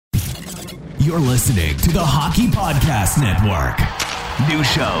You're listening to the Hockey Podcast Network. New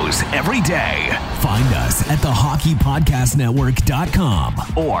shows every day. Find us at thehockeypodcastnetwork.com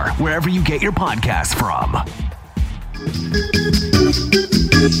or wherever you get your podcasts from.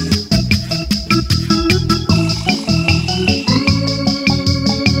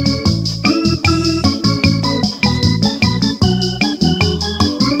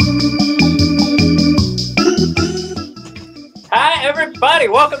 Hi, everybody.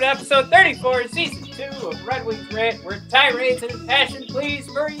 Welcome to episode 34, season 2 of Red Wings Rant, where tirades and passion pleas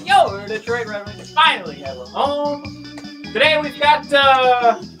for your Detroit Red Wings finally have a home. Today we've got,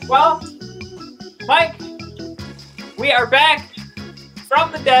 Mike, we are back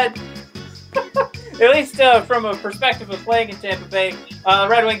from the dead. At least from a perspective of playing in Tampa Bay.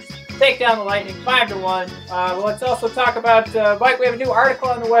 Red Wings take down the Lightning 5-1. Let's also talk about, Mike, we have a new article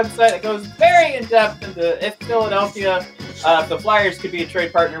on the website that goes very in-depth into if Philadelphia, if the Flyers could be a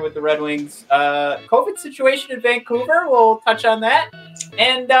trade partner with the Red Wings. COVID situation in Vancouver, we'll touch on that.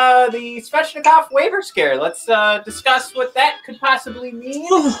 And the Svechnikov waiver scare. Let's discuss what that could possibly mean.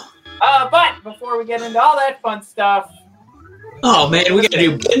 But before we get into all that fun stuff. Oh, man, we got to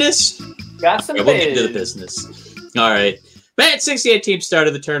do business? Got some We'll get into the business. All right. Matt, 68 teams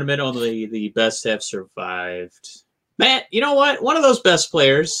started the tournament. Only the best have survived. Matt, you know what? One of those best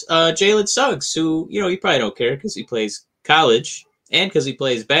players, Jalen Suggs, who, you probably don't care because he plays college and because he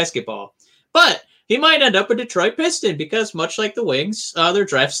plays basketball. But he might end up a Detroit Piston because much like the Wings, their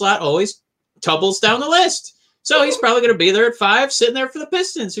draft slot always tumbles down the list. So he's probably going to be there at 5, sitting there for the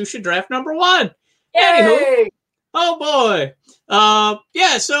Pistons, who should draft number 1. Yay! Anywho, oh boy.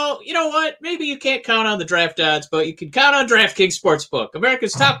 So you know what? Maybe you can't count on the draft odds, but you can count on DraftKings Sportsbook,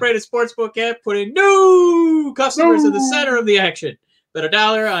 America's top-rated sportsbook app, putting new customers in the center of the action. Bet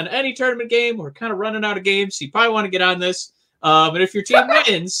 $1 on any tournament game. We're kind of running out of games, so you probably want to get on this. And if your team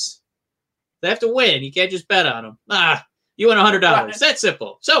wins, they have to win. You can't just bet on them. You win $100. Right. That's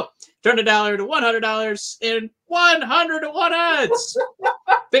simple. So turn $1 to $100 in 100 to 1 odds.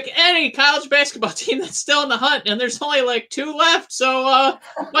 Pick any college basketball team that's still in the hunt, and there's only like 2 left, so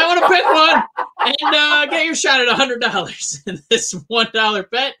might want to pick one and get your shot at $100 in this $1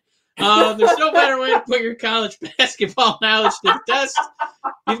 bet. There's no better way to put your college basketball knowledge to the test.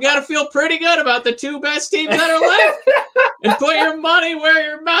 You've got to feel pretty good about the 2 best teams that are left and put your money where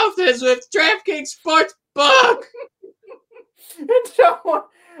your mouth is with DraftKings Sportsbook. All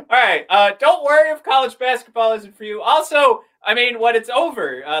right. Don't worry if college basketball isn't for you. Also, when it's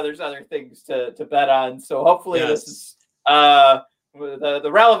over, there's other things to bet on. So hopefully This is the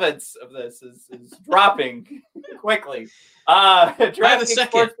relevance of this is dropping quickly. DraftKings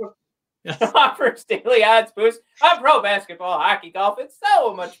Sportsbook offers daily odds boost on pro basketball, hockey, golf, and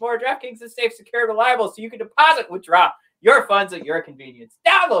so much more. DraftKings is safe, secure, and reliable, so you can deposit, withdraw your funds at your convenience.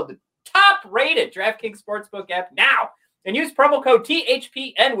 Download the top-rated DraftKings Sportsbook app now and use promo code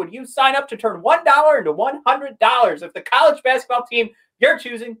THPN when you sign up to turn $1 into $100 if the college basketball team you're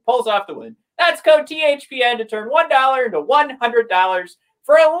choosing pulls off the win. That's code THPN to turn $1 into $100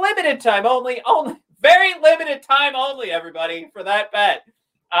 for a limited time only, very limited time only, everybody, for that bet.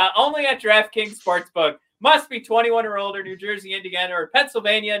 Only at DraftKings Sportsbook. Must be 21 or older, New Jersey, Indiana, or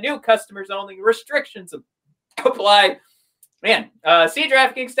Pennsylvania. New customers only. Restrictions apply. Man, see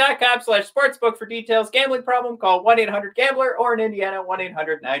DraftKings.com/sportsbook for details. Gambling problem, call 1-800-GAMBLER or in Indiana,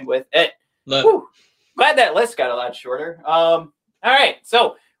 1-800-9-WITH-IT. Glad that list got a lot shorter. All right,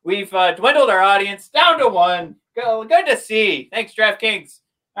 so we've dwindled our audience down to 1. Good to see. Thanks, DraftKings.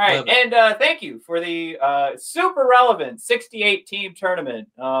 All right, and thank you for the super relevant 68-team tournament.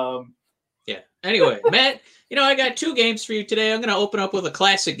 Anyway, Matt, I got 2 games for you today. I'm going to open up with a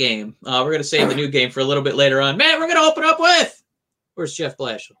classic game. We're going to save the new game for a little bit later on. Matt, we're going to open up with... Where's Jeff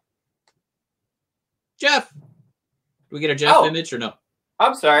Blashill? Jeff! Do we get a Jeff image or no?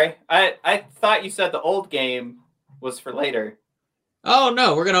 I'm sorry. I thought you said the old game was for later. Oh,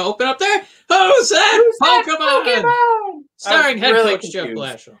 no. We're going to open up there. Who's that Pokemon? Starring head coach Jeff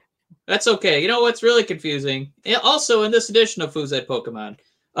Blashill. That's okay. You know what's really confusing? Also, in this edition of Who's That Pokemon,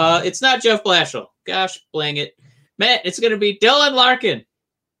 it's not Jeff Blashill. Gosh, blang it. Matt, it's going to be Dylan Larkin.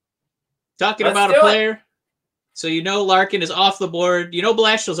 Talking about a player. So Larkin is off the board.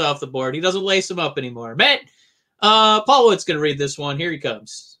 Blashill's off the board. He doesn't lace him up anymore. Matt, Paul Wood's going to read this one. Here he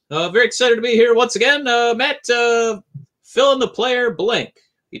comes. Very excited to be here once again. Matt, fill in the player blank.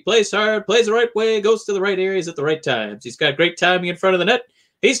 He plays hard, plays the right way, goes to the right areas at the right times. He's got great timing in front of the net.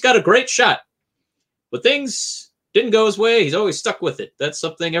 He's got a great shot. But things didn't go his way. He's always stuck with it. That's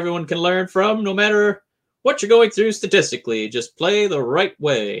something everyone can learn from, no matter what you're going through statistically. Just play the right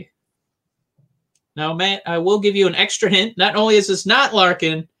way. Now, Matt, I will give you an extra hint. Not only is this not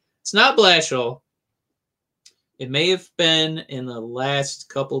Larkin, It's not Blashill. It may have been in the last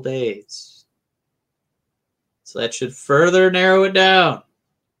couple days. So that should further narrow it down.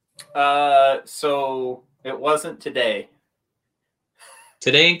 So it wasn't today.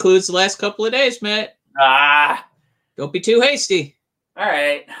 Today includes the last couple of days, Matt. Don't be too hasty. All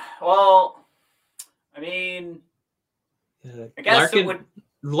right. Well, I mean, I guess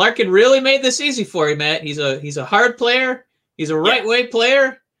Larkin really made this easy for you, Matt. He's a hard player. He's a right-way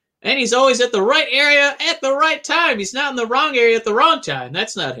player, and he's always at the right area at the right time. He's not in the wrong area at the wrong time.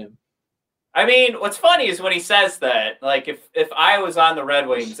 That's not him. I mean, what's funny is when he says that, like, if I was on the Red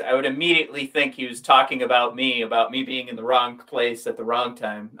Wings, I would immediately think he was talking about me being in the wrong place at the wrong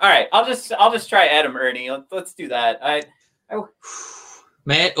time. All right, I'll just try Adam Ernie. Let's do that.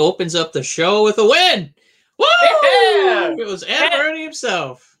 Matt opens up the show with a win. Woo! Yeah! It was Adam Ernie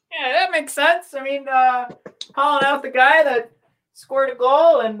himself. Yeah, that makes sense. I mean, calling out the guy that scored a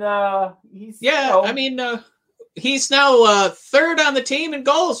goal, and he's I mean, he's now third on the team in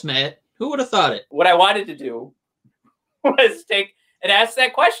goals, Matt. Who would have thought it? What I wanted to do was take and ask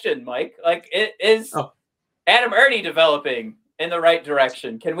that question, Mike. Like, is Adam Ernie developing in the right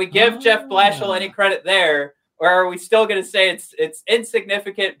direction? Can we give Jeff Blashill any credit there, or are we still going to say it's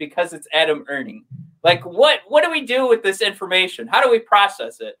insignificant because it's Adam Ernie? Like, what do we do with this information? How do we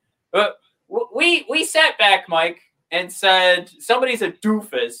process it? We sat back, Mike, and said somebody's a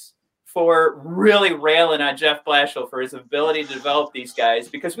doofus for really railing on Jeff Blashill for his ability to develop these guys,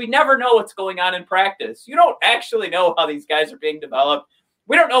 because we never know what's going on in practice. You don't actually know how these guys are being developed.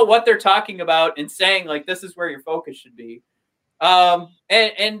 We don't know what they're talking about and saying, like, this is where your focus should be. And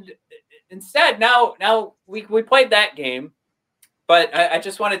instead, now we played that game, but I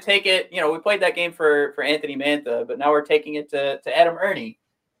just want to take it, we played that game for Anthony Mantha, but now we're taking it to Adam Ernie.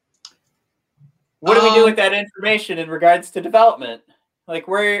 What do we do with that information in regards to development? Like,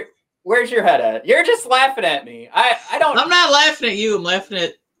 where's your head at? You're just laughing at me. I don't. I'm not laughing at you. I'm laughing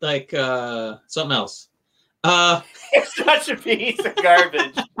at like something else. You're such a piece of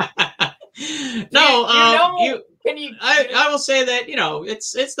garbage. I will say that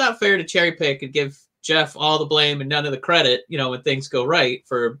it's not fair to cherry pick and give Jeff all the blame and none of the credit. When things go right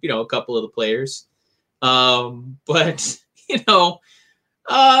for a couple of the players. But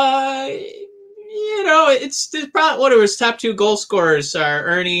it's probably what it was. Top two goal scorers are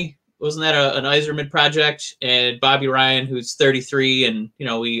Ernie. Wasn't that an Yzerman project? And Bobby Ryan, who's 33, and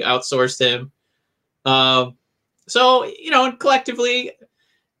we outsourced him. So and collectively,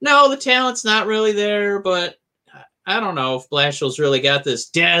 no, the talent's not really there. But I don't know if Blashill's really got this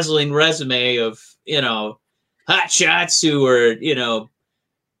dazzling resume of hot shots who are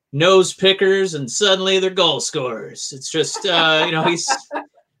nose pickers, and suddenly they're goal scorers. It's just he's.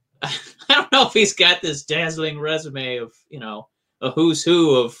 I don't know if he's got this dazzling resume of a who's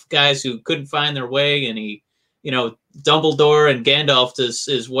who of guys who couldn't find their way, and he, Dumbledore and Gandalf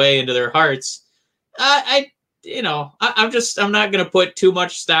his way into their hearts. I'm not going to put too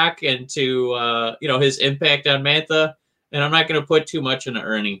much stock into, his impact on Mantha, and I'm not going to put too much into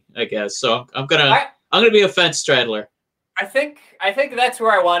Ernie, I guess. So I'm going to be a fence straddler. I think that's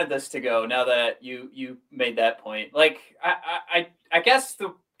where I wanted this to go. Now that you made that point, like I guess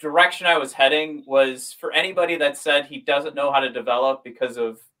the direction I was heading was for anybody that said he doesn't know how to develop because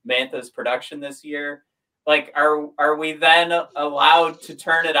of Mantha's production this year. Like, are we then allowed to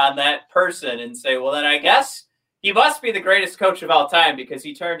turn it on that person and say, well, then I guess he must be the greatest coach of all time because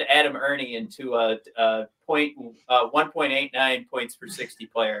he turned Adam Ernie into a 1.89 points per 60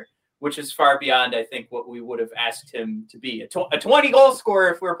 player, which is far beyond, I think, what we would have asked him to be. A 20 goal scorer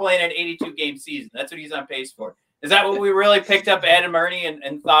if we were playing an 82 game season. That's what he's on pace for. Is that what we really picked up Adam Ernie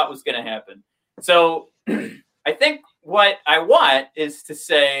and thought was going to happen? So I think what I want is to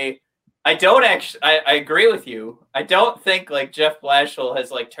say, I agree with you. I don't think like Jeff Blashill has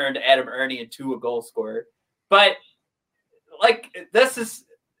like turned Adam Ernie into a goal scorer. But like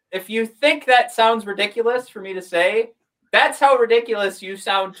if you think that sounds ridiculous for me to say, that's how ridiculous you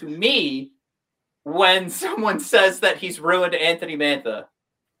sound to me when someone says that he's ruined Anthony Mantha.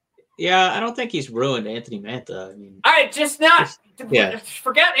 Yeah, I don't think he's ruined Anthony Mantha. I mean,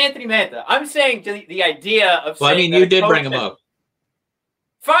 forget Anthony Mantha. I'm saying the idea of. Well, saying you did bring him up.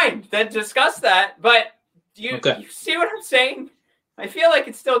 Fine, then discuss that. But you see what I'm saying? I feel like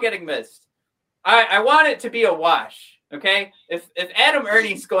it's still getting missed. I want it to be a wash. Okay, if Adam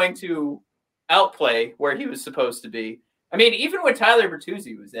Ernie's going to outplay where he was supposed to be, I mean, even when Tyler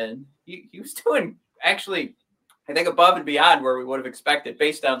Bertuzzi was in, he was doing actually, I think, above and beyond where we would have expected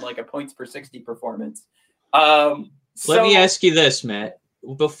based on like a points per 60 performance. Let me ask you this, Matt.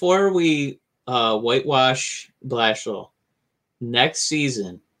 Before we whitewash Blashill, next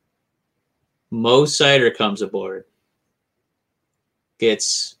season, Mo Seider comes aboard.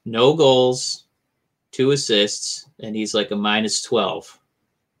 Gets no goals, 2 assists, and he's like a -12.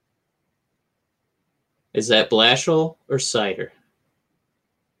 Is that Blashill or Seider?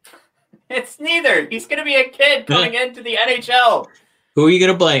 It's neither. He's going to be a kid coming into the NHL. Who are you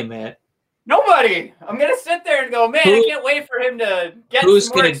going to blame, Matt? Nobody. I'm going to sit there and go, man, I can't wait for him to get Who's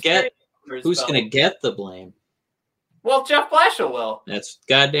some more going to get? Who's belt. going to get the blame? Well, Jeff Blashill will. That's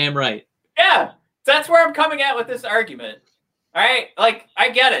goddamn right. Yeah, that's where I'm coming at with this argument. All right, like, I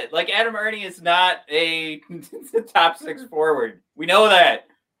get it. Like, Adam Erne is not a top 6 forward. We know that.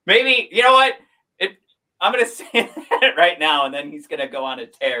 Maybe, you know what? I'm going to say that right now, and then he's going to go on a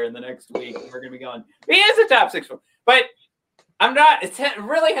tear in the next week. And we're going to be going, he is a top 6 forward. But I'm not. It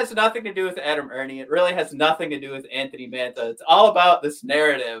really has nothing to do with Adam Erne. It really has nothing to do with Anthony Mantha. It's all about this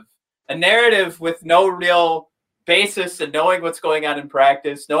narrative. A narrative with no real basis and knowing what's going on in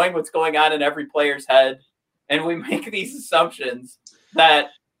practice, knowing what's going on in every player's head. And we make these assumptions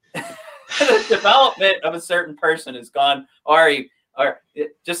that the development of a certain person has gone or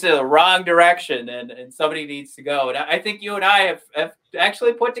just in the wrong direction and somebody needs to go. And I think you and I have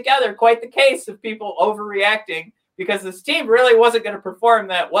actually put together quite the case of people overreacting because this team really wasn't going to perform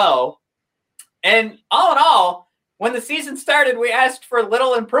that well. And all in all, when the season started, we asked for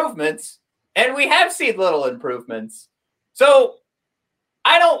little improvements, and we have seen little improvements. So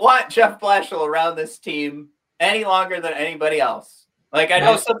I don't want Jeff Blashill around this team any longer than anybody else. Like, I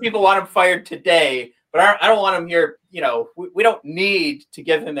know some people want him fired today, but I don't want him here. You know, we don't need to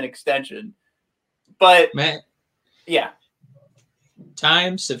give him an extension. But, Matt, yeah.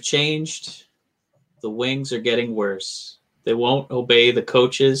 Times have changed. The Wings are getting worse. They won't obey the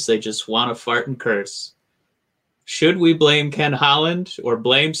coaches. They just want to fart and curse. Should we blame Ken Holland or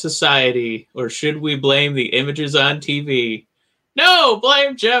blame society, or should we blame the images on TV? No,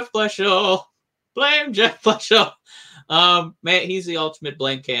 blame Jeff Blashill. Blame Jeff Blashill. Matt, he's the ultimate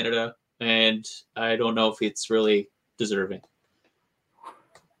blame Canada, and I don't know if it's really deserving.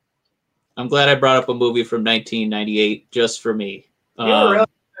 I'm glad I brought up a movie from 1998 just for me. You were really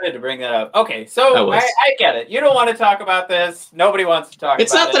excited to bring that up. Okay, so I get it. You don't want to talk about this. Nobody wants to talk about it.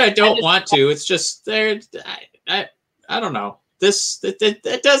 It's not that I don't want to. It's just there. I don't know. It's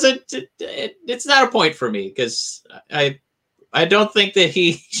not a point for me because I don't think that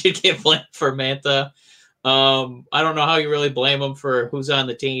he should get blamed for Mantha. I don't know how you really blame him for who's on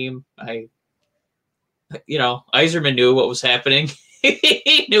the team. Yzerman knew what was happening.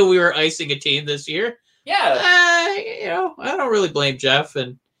 He knew we were icing a team this year. Yeah. I don't really blame Jeff.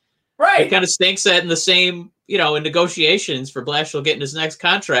 And right. It kind of stinks that in the same, in negotiations for Blashill getting his next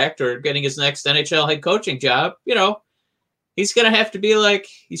contract or getting his next NHL head coaching job, he's going to have to be like,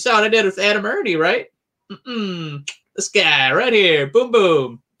 you saw what I did with Adam Erne, right? This guy right here, boom,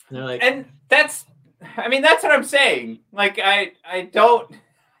 boom. And that's what I'm saying. Like, I don't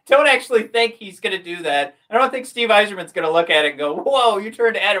actually think he's going to do that. I don't think Steve Yzerman's going to look at it and go, whoa, you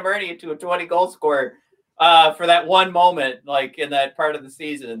turned Adam Erne into a 20-goal scorer for that one moment, like in that part of the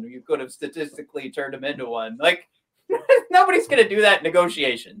season. You could have statistically turned him into one. Like, nobody's going to do that in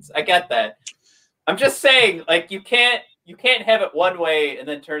negotiations. I get that. I'm just saying, like, you can't have it one way and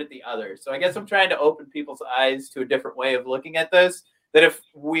then turn it the other. So I guess I'm trying to open people's eyes to a different way of looking at this. That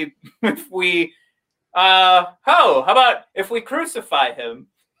how about if we crucify him?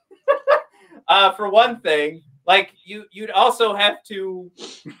 For one thing, like you'd also have to.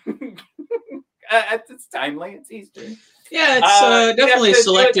 It's timely. It's Easter. Yeah, it's definitely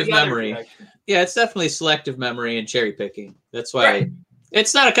selective memory. Yeah, it's definitely selective memory and cherry picking. That's why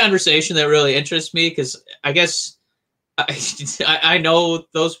it's not a conversation that really interests me because I guess I know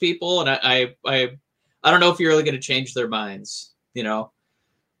those people and I don't know if you're really going to change their minds.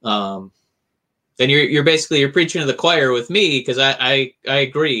 Then you're basically preaching to the choir with me because I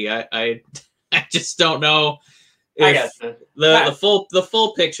agree. I just don't know if the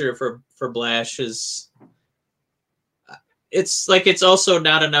full picture for Blash is. It's also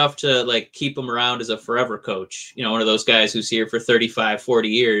not enough to like keep him around as a forever coach. One of those guys who's here for 35, 40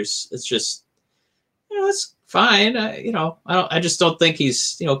 years. It's just it's fine. I just don't think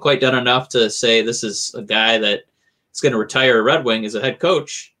he's quite done enough to say this is a guy that is going to retire a Red Wing as a head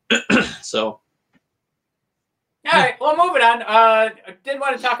coach. So. All right, well, moving on. I did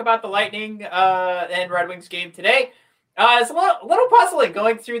want to talk about the Lightning and Red Wings game today. It's a little puzzling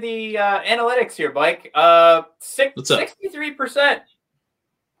going through the analytics here, Mike. 63%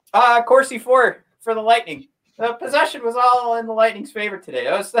 Corsi for the Lightning. The possession was all in the Lightning's favor today.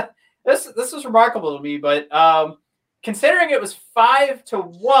 This was remarkable to me, but considering it was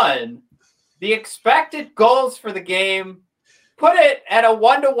 5-1, the expected goals for the game put it at a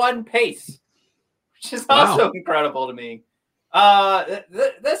 1-1 pace. which is also incredible to me.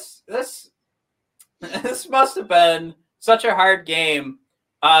 This must have been such a hard game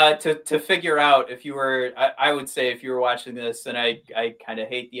to figure out if you were, I would say if you were watching this, and I kind of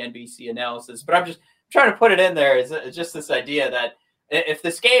hate the NBC analysis, but I'm just trying to put it in there. Is just this idea that if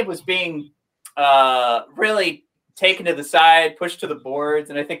this game was being really taken to the side, pushed to the boards,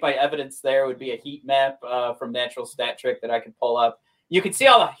 and I think my evidence there would be a heat map from Natural Stat Trick that I could pull up. You can see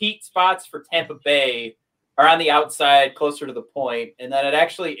all the heat spots for Tampa Bay are on the outside, closer to the point, and then it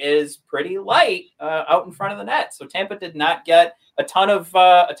actually is pretty light out in front of the net. So Tampa did not get a ton of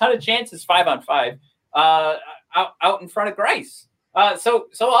chances 5-on-5 out in front of Greiss. So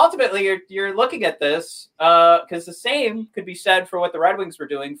ultimately, you're looking at this because the same could be said for what the Red Wings were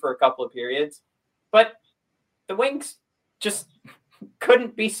doing for a couple of periods, but the Wings just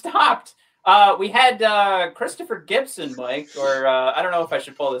couldn't be stopped. We had Christopher Gibson, Mike, or I don't know if I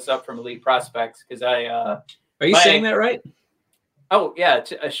should pull this up from Elite Prospects because are you saying that right? Oh yeah,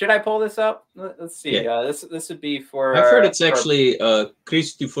 should I pull this up? Let's see. Yeah. This would be for. I've heard it's actually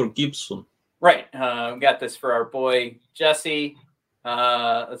Christopher Gibson. Right. We got this for our boy Jesse.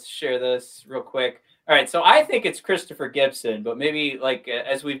 Let's share this real quick. All right, so I think it's Christopher Gibson, but maybe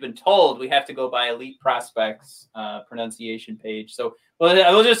as we've been told, we have to go by Elite Prospects pronunciation page. So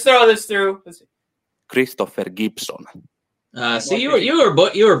we'll just throw this through. Let's see. Christopher Gibson. See, you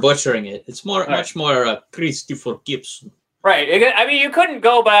were butchering it. It's much more Christopher Gibson. Right. I mean, you couldn't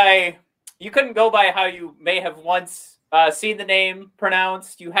go by how you may have once seen the name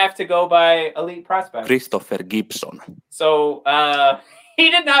pronounced. You have to go by Elite Prospects. Christopher Gibson. So he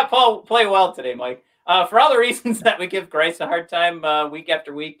did not play well today, Mike. For all the reasons that we give Greiss a hard time week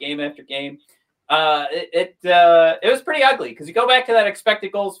after week, game after game, it was pretty ugly because you go back to that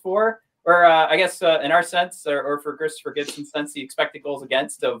expected goals for, or I guess in our sense, or for Christopher Gibson's sense, the expected goals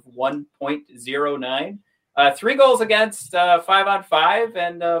against of 1.09, 3 goals against 5-on-5,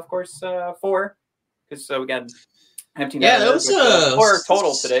 and of course 4 because we got empty net. Yeah, that was 4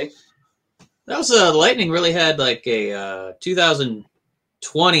 total today. That was Lightning really had like a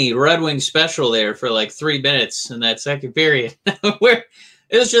 2020 Red Wings special there for like 3 minutes in that second period where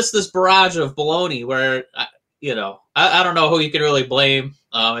it was just this barrage of baloney where, I don't know who you can really blame.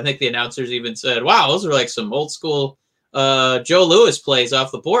 I think the announcers even said, wow, those are like some old school Joe Louis plays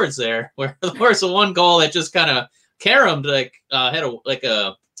off the boards there where there was the one goal that just kind of caromed, had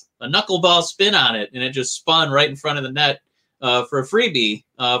a knuckleball spin on it and it just spun right in front of the net for a freebie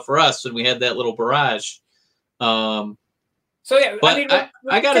for us when we had that little barrage. So yeah, but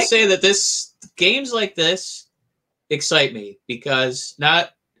I got to say that games like this excite me because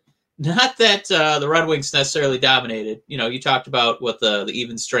not that the Red Wings necessarily dominated. You talked about what the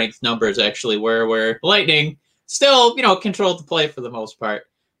even strength numbers actually were, where Lightning still controlled the play for the most part.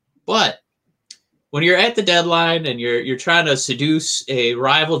 But when you're at the deadline and you're trying to seduce a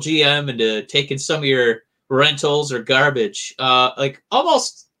rival GM into taking some of your rentals or garbage,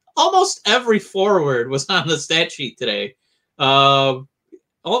 almost every forward was on the stat sheet today. Almost,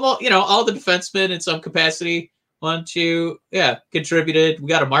 all the defensemen in some capacity contributed. We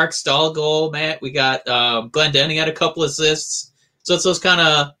got a Mark Stahl goal, Matt. We got Glenn Denny had a couple assists. So it's those kind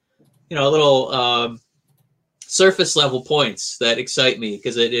of, little surface level points that excite me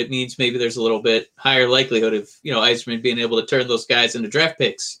because it means maybe there's a little bit higher likelihood of, Yzerman being able to turn those guys into draft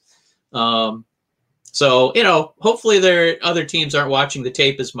picks. So, hopefully their other teams aren't watching the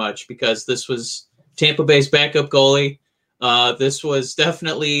tape as much because this was Tampa Bay's backup goalie. This was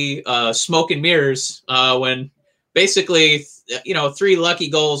definitely smoke and mirrors when basically, 3 lucky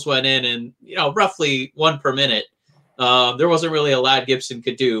goals went in and, roughly 1 per minute. There wasn't really a lot Gibson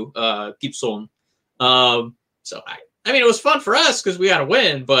could do, Gibson. So, I mean, it was fun for us because we got to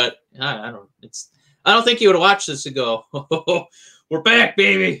win, but I don't think you would watch this and go, we're back,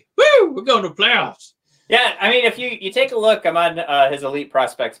 baby. Woo! We're going to playoffs. Yeah, I mean, if you take a look, I'm on his Elite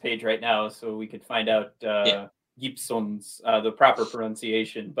Prospects page right now, so we could find out Gibson's the proper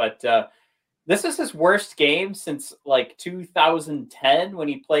pronunciation. But this is his worst game since 2010 when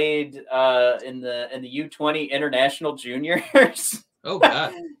he played in the U20 International Juniors. Oh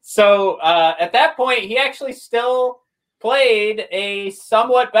God! So at that point, he actually still played a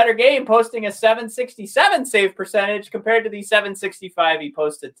somewhat better game, posting a 767 save percentage compared to the 765 he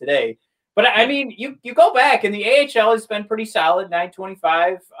posted today. But I mean, you go back and the AHL has been pretty solid,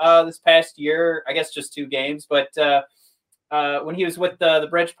 925 this past year. I guess just 2 games, but when he was with the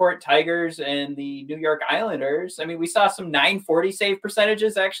Bridgeport Tigers and the New York Islanders, I mean, we saw some 940 save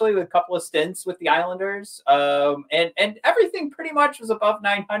percentages actually with a couple of stints with the Islanders, and everything pretty much was above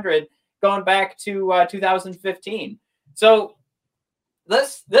 900 going back to 2015. So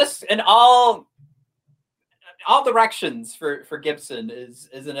this and all all directions for Gibson is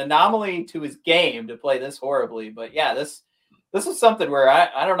an anomaly to his game to play this horribly. But yeah, this is something where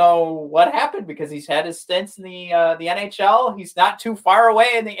I don't know what happened, because he's had his stints in the NHL. He's not too far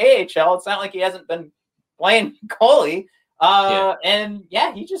away in the AHL. It's not like he hasn't been playing goalie. And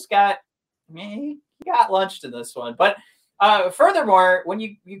yeah, he just got lunched in this one. But furthermore, when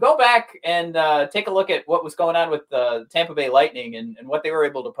you go back and take a look at what was going on with the Tampa Bay Lightning and what they were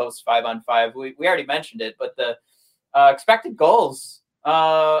able to post 5-on-5, we already mentioned it, but the expected goals,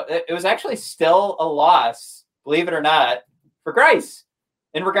 it was actually still a loss, believe it or not, for Greiss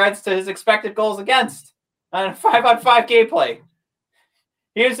in regards to his expected goals against on 5-on-5 gameplay.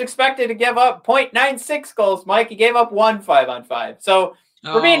 He was expected to give up 0.96 goals, Mike. He gave up 1 5-on-5. So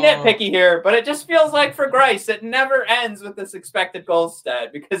we're being nitpicky here, but it just feels like for Greiss, it never ends with this expected goals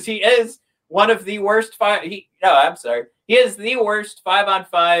stat, because he is one of the worst He is the worst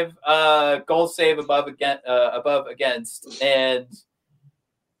 5-on-5 goal save above against, and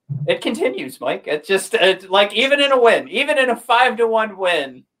it continues, Mike. It's just like even in a 5-1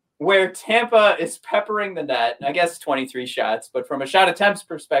 win, where Tampa is peppering the net, I guess 23 shots, but from a shot attempts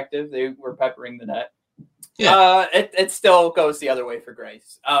perspective, they were peppering the net. Yeah. It still goes the other way for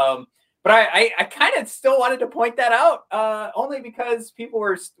Greiss. But I kind of still wanted to point that out, only because people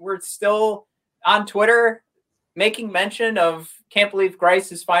were still on Twitter making mention of, can't believe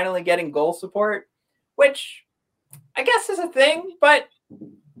Greiss is finally getting goal support, which I guess is a thing, but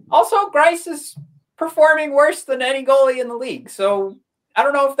also Greiss is performing worse than any goalie in the league. So I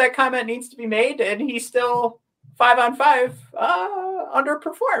don't know if that comment needs to be made, and he's still 5-on-5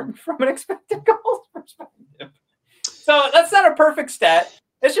 underperformed from an expected goals perspective. So that's not a perfect stat.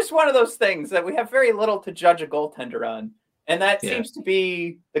 It's just one of those things that we have very little to judge a goaltender on. And that seems to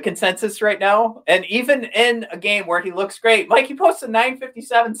be the consensus right now. And even in a game where he looks great, Mike, he posts a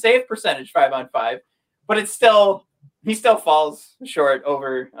 .957 save percentage 5-on-5, but he still falls short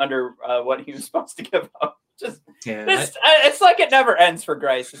under what he was supposed to give up. It's like it never ends for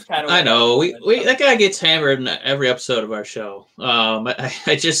Greiss. It's kind of. I know we that guy gets hammered in every episode of our show.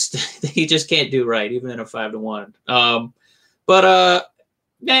 He just can't do right, even in a 5-1. But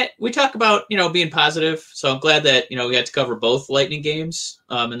Matt, we talk about being positive, so I'm glad that we got to cover both Lightning games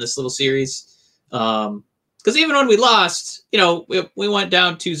in this little series. Because even when we lost, we went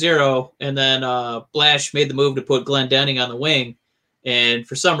down 2-0, and then Blash made the move to put Glenn Denning on the wing, and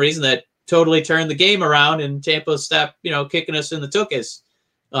for some reason that totally turned the game around, and Tampa stopped, kicking us in the tuchus.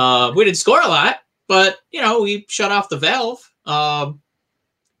 We didn't score a lot, but, we shut off the valve.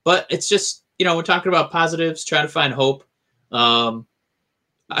 But it's just, we're talking about positives, trying to find hope.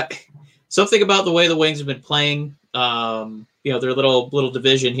 Something about the way the Wings have been playing, their little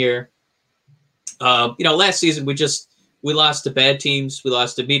division here. Last season we lost to bad teams. We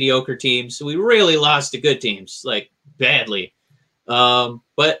lost to mediocre teams. So we really lost to good teams, like badly.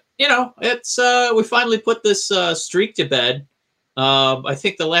 But it's we finally put this streak to bed. I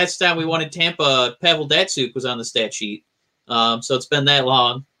think the last time we won in Tampa, Pavel Datsyuk was on the stat sheet. So it's been that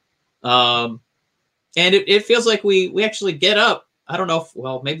long. And it feels like we actually get up. I don't know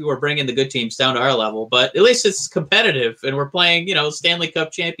if, maybe we're bringing the good teams down to our level, but at least it's competitive, and we're playing, Stanley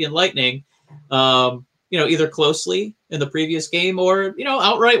Cup champion Lightning, either closely in the previous game or,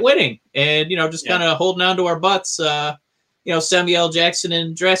 outright winning, and, just kind of holding on to our butts, Samuel Jackson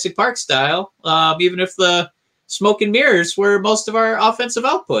in Jurassic Park style, even if the smoke and mirrors were most of our offensive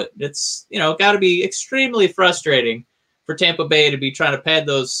output. It's, got to be extremely frustrating for Tampa Bay to be trying to pad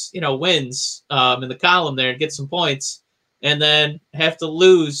those, wins in the column there and get some points, and then have to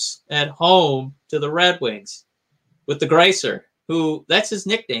lose at home to the Red Wings with the Greisser, who, that's his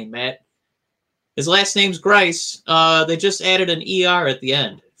nickname, Matt. His last name's Greiss. They just added an ER at the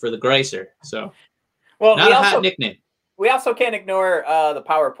end for the Greisser. So, not a hot nickname. We also can't ignore the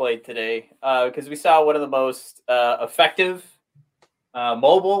power play today, because we saw one of the most effective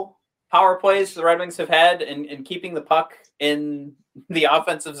mobile power plays the Red Wings have had in keeping the puck in the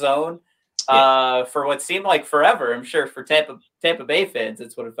offensive zone for what seemed like forever. I'm sure for Tampa Bay fans,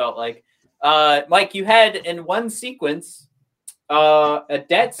 it's what it felt like. Mike, you had in one sequence a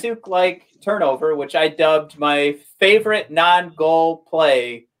Datsyuk-like turnover, which I dubbed my favorite non-goal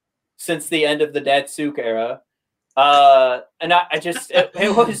play since the end of the Datsyuk era. And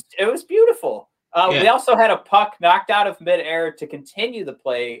it was beautiful. We also had a puck knocked out of midair to continue the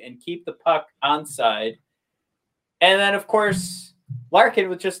play and keep the puck onside. And then, of course, Larkin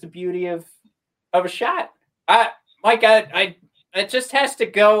with just the beauty of a shot. Mike, it just has to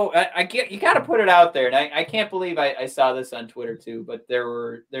go. You got to put it out there. And I can't believe I saw this on Twitter too, but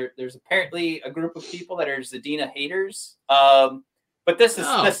there's apparently a group of people that are Zadina haters. But this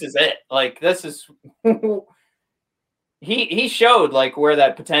is it. Like, this is he showed like where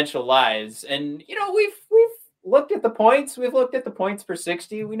that potential lies. And we've looked at the points. We've looked at the points per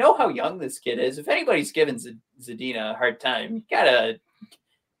 60. We know how young this kid is. If anybody's given Zadina a hard time, you gotta.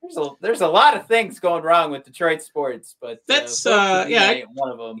 There's a lot of things going wrong with Detroit sports, but that's ain't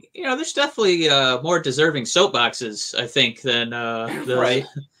one of them. There's definitely more deserving soapboxes, I think, than the right.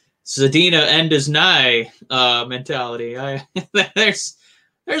 Zadina end is nigh mentality. There's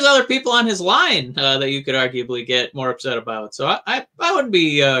other people on his line that you could arguably get more upset about. So I wouldn't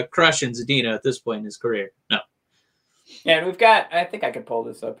be crushing Zadina at this point in his career. No. Yeah, and we've got, I think I could pull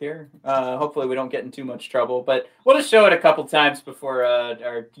this up here. Hopefully we don't get in too much trouble, but we'll just show it a couple times before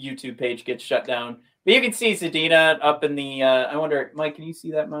our YouTube page gets shut down. But you can see Zadina up in the, I wonder, Mike, can you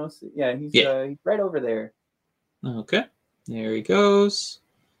see that mouse? Yeah, he's right over there. Okay, there he goes.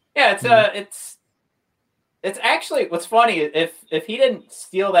 Yeah, it's actually, what's funny, if he didn't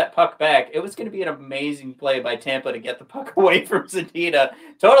steal that puck back, it was going to be an amazing play by Tampa to get the puck away from Zadina,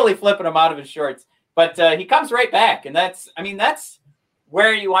 totally flipping him out of his shorts. But he comes right back, and that's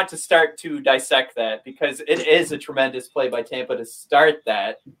where you want to start to dissect that, because it is a tremendous play by Tampa to start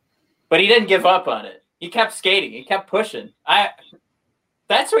that. But he didn't give up on it. He kept skating. He kept pushing.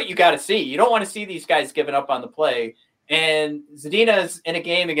 That's what you got to see. You don't want to see these guys giving up on the play. And Zadina's in a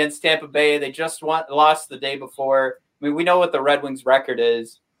game against Tampa Bay. They just lost the day before. I mean, we know what the Red Wings record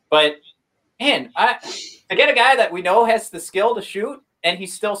is. But, man, to get a guy that we know has the skill to shoot, and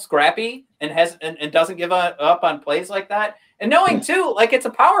he's still scrappy and doesn't give up on plays like that. And knowing, too, like it's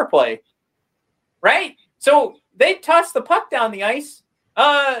a power play, right? So they toss the puck down the ice.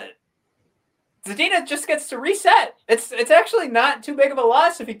 Zadina just gets to reset. It's actually not too big of a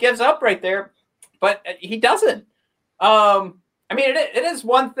loss if he gives up right there, but he doesn't. I mean, it is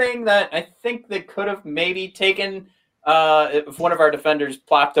one thing that I think they could have maybe taken if one of our defenders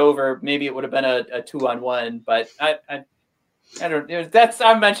plopped over. Maybe it would have been a 2-on-1, but I don't.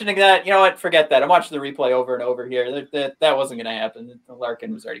 I'm mentioning that. You know what? Forget that. I'm watching the replay over and over here. That wasn't going to happen.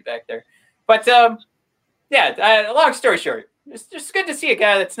 Larkin was already back there. But long story short, it's just good to see a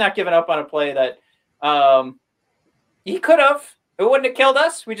guy that's not giving up on a play that he could have. It wouldn't have killed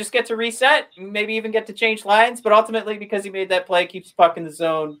us. We just get to reset, maybe even get to change lines. But ultimately, because he made that play, keeps the puck in the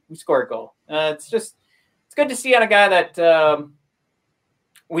zone, we score a goal. It's good to see on a guy that.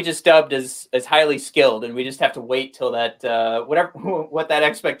 We just dubbed as highly skilled, and we just have to wait till that what that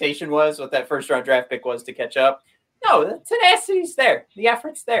expectation was, what that first round draft pick was to catch up. No, the tenacity's there, the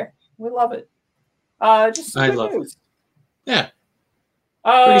effort's there. We love it. Just good news. Yeah.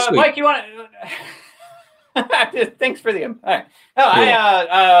 Mike, you want to? Thanks for the. All right.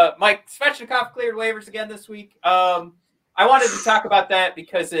 No, Mike Svechnikov cleared waivers again this week. I wanted to talk about that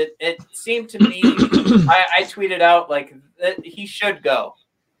because it seemed to me I tweeted out like that he should go.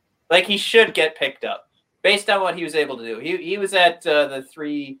 Like, he should get picked up based on what he was able to do. He was at the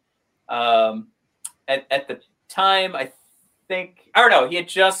 3 at the time, I think. I don't know. He had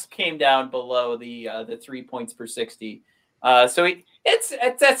just came down below the 3 points per 60. So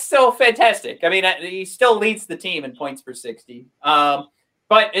that's still fantastic. I mean, he still leads the team in points per 60.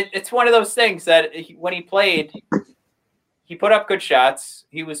 But it's one of those things that when he played, he put up good shots.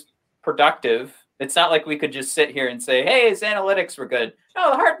 He was productive. It's not like we could just sit here and say, hey, his analytics were good. No,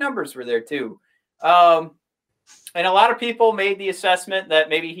 the hard numbers were there too. And a lot of people made the assessment that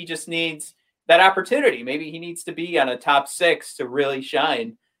maybe he just needs that opportunity. Maybe he needs to be on a top 6 to really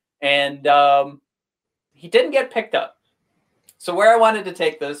shine. And he didn't get picked up. So where I wanted to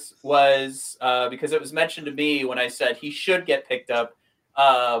take this was because it was mentioned to me when I said he should get picked up,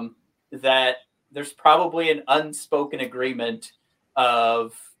 that there's probably an unspoken agreement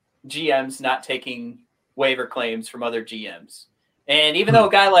of GMs not taking waiver claims from other GMs. And even though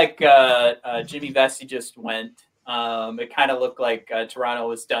a guy like Jimmy Vesey just went, it kind of looked like Toronto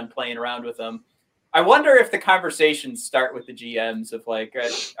was done playing around with him. I wonder if the conversations start with the GMs of like,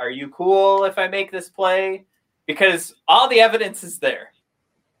 are you cool if I make this play? Because all the evidence is there,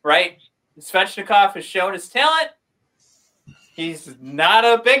 right? Svechnikov has shown his talent. He's not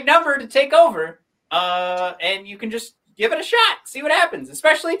a big number to take over. And you can just give it a shot, see what happens,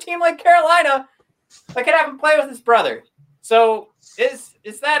 especially a team like Carolina that could have him play with his brother. So is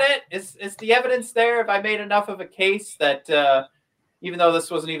that it? Is the evidence there? Have I made enough of a case that even though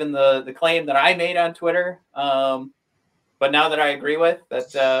this wasn't even the claim that I made on Twitter, but now that I agree with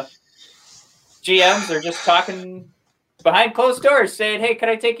that GMs are just talking behind closed doors saying, hey, can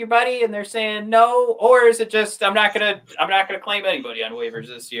I take your buddy? And they're saying no. Or is it just, I'm not going to claim anybody on waivers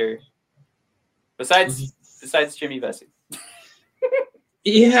this year besides Jimmy Vesey.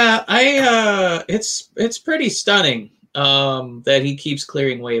 Yeah, it's pretty stunning that he keeps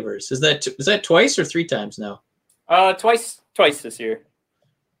clearing waivers. Is that twice or 3 times now? Twice this year.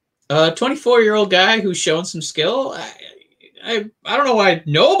 24-year-old guy who's shown some skill. I don't know why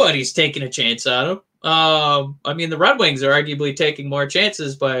nobody's taking a chance on him. I mean, the Red Wings are arguably taking more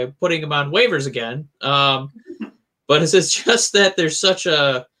chances by putting him on waivers again. But is it just that there's such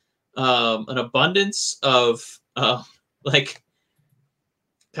an abundance of God,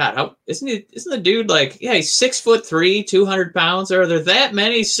 isn't the dude like, yeah, he's 6'3", 200 pounds. Are there that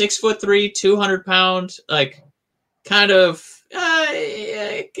many 6'3", 200 pound, like, kind of,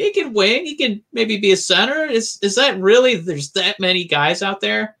 he can wing, he can maybe be a center? Is that really, there's that many guys out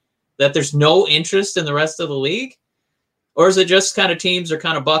there that there's no interest in the rest of the league? Or is it just kind of teams are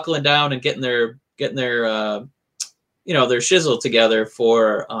kind of buckling down and getting their their shizzle together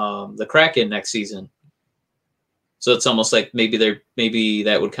for the Kraken next season? So it's almost like maybe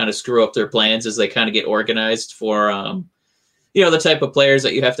that would kind of screw up their plans as they kind of get organized for the type of players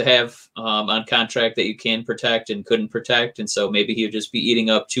that you have to have on contract that you can protect and couldn't protect, and so maybe he would just be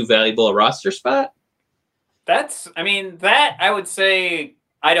eating up too valuable a roster spot. That I would say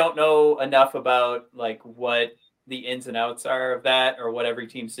I don't know enough about like what the ins and outs are of that or what every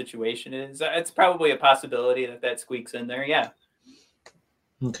team's situation is. It's probably a possibility that squeaks in there. Yeah.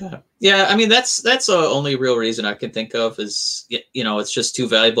 Okay. Yeah, I mean that's the only real reason I can think of is it's just too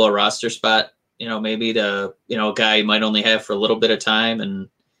valuable a roster spot. Maybe a guy you might only have for a little bit of time, and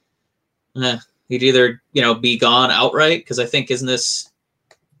he'd either be gone outright, because I think isn't this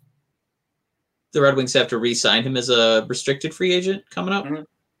the Red Wings have to re-sign him as a restricted free agent coming up? Mm-hmm.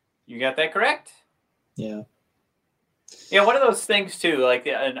 You got that correct. Yeah. Yeah, one of those things too, like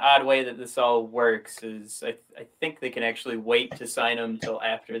an odd way that this all works is I think they can actually wait to sign him until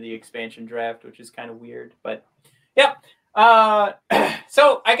after the expansion draft, which is kind of weird. But yeah,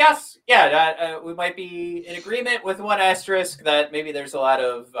 so I guess we might be in agreement with one asterisk that maybe there's a lot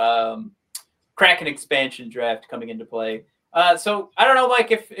of Kraken expansion draft coming into play. So I don't know,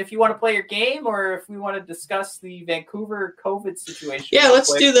 Mike, if you want to play your game or if we want to discuss the Vancouver COVID situation. Yeah,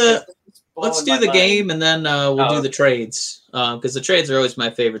 let's do the game, and then we'll do the trades, because the trades are always my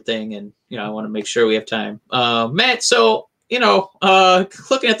favorite thing, and I want to make sure we have time. Matt, so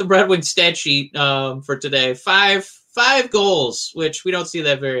looking at the Red Wings stat sheet for today, five goals, which we don't see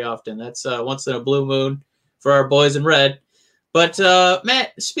that very often. That's once in a blue moon for our boys in red. But,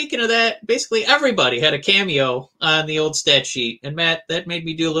 Matt, speaking of that, basically everybody had a cameo on the old stat sheet. And, Matt, that made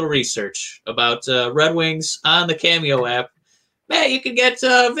me do a little research about Red Wings on the Cameo app. Matt, you can get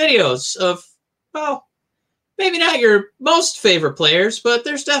videos of, well, maybe not your most favorite players, but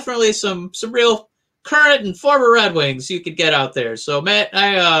there's definitely some real current and former Red Wings you could get out there. So, Matt,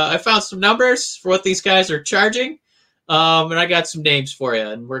 I found some numbers for what these guys are charging, and I got some names for you.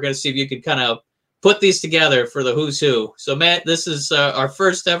 And we're going to see if you can kind of put these together for the who's who. So, Matt, this is our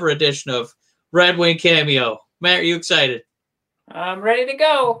first ever edition of Red Wing Cameo. Matt, are you excited? I'm ready to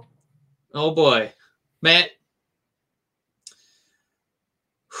go. Oh, boy. Matt,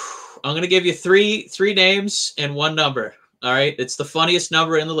 I'm going to give you three names and one number. All right? It's the funniest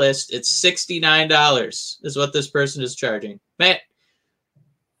number in the list. It's $69 is what this person is charging. Matt,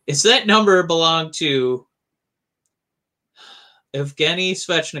 does that number belong to Evgeny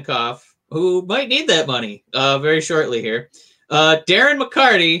Svechnikov, who might need that money very shortly here, Darren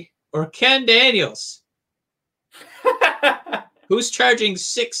McCarty, or Ken Daniels? Who's charging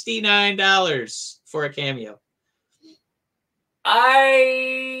 $69 for a cameo?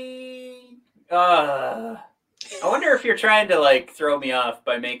 I wonder if you're trying to throw me off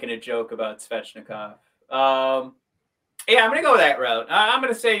by making a joke about Svechnikov. Yeah, I'm going to go that route. I'm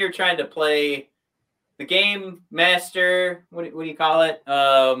going to say you're trying to play the game master. What do you call it?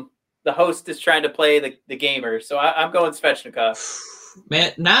 The host is trying to play the gamer. So I'm going Svechnikov.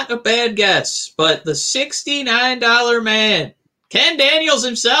 Man, not a bad guess, but the $69 man, Ken Daniels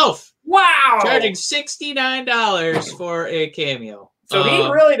himself. Wow! Charging $69 for a cameo. So he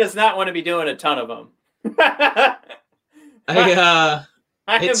really does not want to be doing a ton of them. I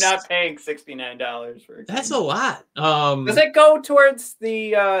am not paying $69 for a cameo. That's a lot. Does it go towards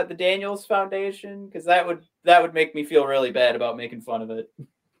the Daniels Foundation? Because that would make me feel really bad about making fun of it.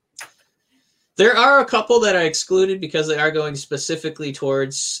 There are a couple that I excluded because they are going specifically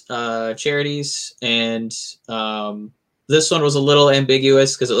towards charities, and this one was a little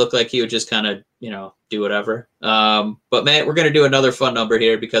ambiguous because it looked like he would just kind of, do whatever. But Matt, we're going to do another fun number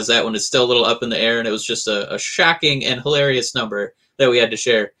here because that one is still a little up in the air, and it was just a shocking and hilarious number that we had to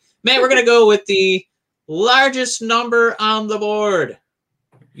share. Matt, we're going to go with the largest number on the board.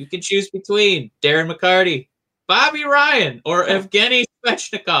 You can choose between Darren McCarty, Bobby Ryan, or Evgeny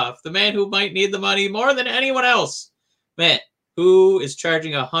Svechnikov, the man who might need the money more than anyone else. Matt, who is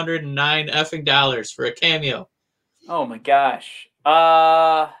charging $109 for a cameo? Oh my gosh.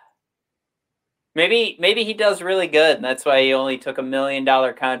 Maybe he does really good, and that's why he only took $1 million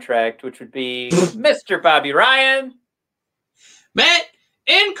contract, which would be Mr. Bobby Ryan. Matt,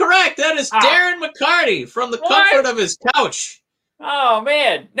 incorrect. That is Darren McCarty from the comfort of his couch. Oh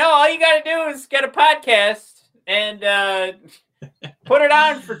man, no! All you got to do is get a podcast and put it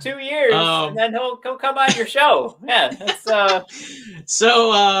on for 2 years, and then he'll come on your show. Yeah, that's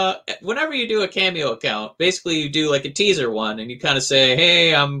So whenever you do a Cameo account, basically you do like a teaser one, and you kind of say,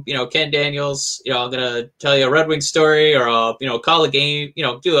 "Hey, I'm Ken Daniels. I'm gonna tell you a Red Wings story, or I'll call a game.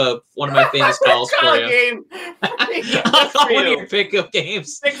 Do one of my famous calls call for you. Game. I'll call one of your pickup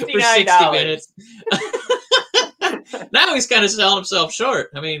games for 60 minutes." Now he's kind of selling himself short.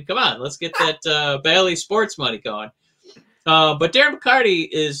 I mean, come on, let's get that Bailey sports money going. But Darren McCarty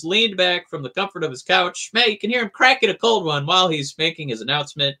is leaned back from the comfort of his couch. Matt, you can hear him cracking a cold one while he's making his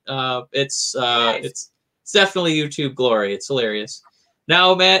announcement. It's definitely YouTube glory. It's hilarious.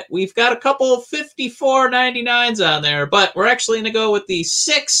 Now, Matt, we've got a couple of $54.99s on there, but we're actually going to go with the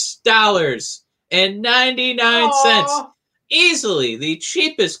 $6.99. Easily the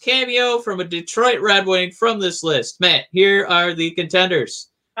cheapest cameo from a Detroit Red Wing from this list. Matt, here are the contenders.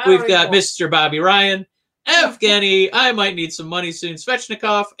 We've got Mr. Bobby Ryan, Evgeny, I might need some money soon,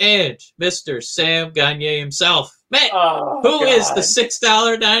 Svechnikov, and Mr. Sam Gagner himself. Matt, who is the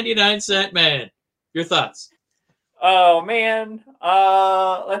 $6.99 man? Your thoughts? Oh, man.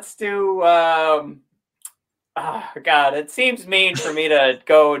 Let's do... God, it seems mean for me to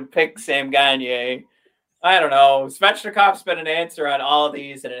go and pick Sam Gagner. I don't know. Svechnikov's been an answer on all of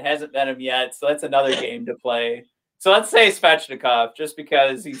these, and it hasn't been him yet, so that's another game to play. So let's say Svechnikov, just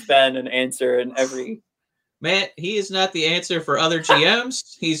because he's been an answer in every... Matt, he is not the answer for other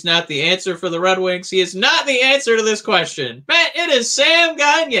GMs. He's not the answer for the Red Wings. He is not the answer to this question. Matt, it is Sam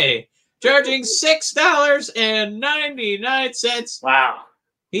Gagner, charging $6.99. Wow.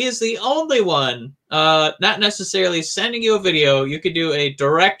 He is the only one, not necessarily sending you a video. You could do a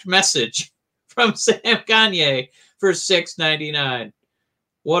direct message from Sam Gagner for $6.99.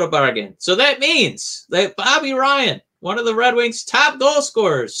 What a bargain. So that means that Bobby Ryan, one of the Red Wings' top goal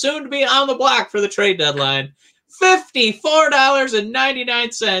scorers, soon to be on the block for the trade deadline,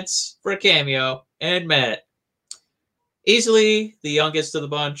 $54.99 for a cameo. And Matt, easily the youngest of the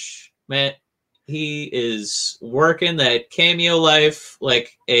bunch. Matt, he is working that cameo life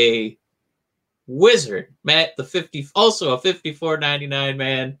like a wizard. Matt, also a $54.99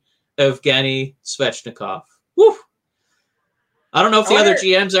 man, Evgeny Svechnikov. Woo! I don't know if the other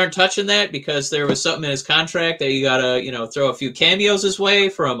GMs aren't touching that because there was something in his contract that you gotta, throw a few cameos his way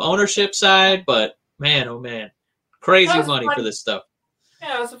from ownership side. But man, oh man, crazy money for this stuff.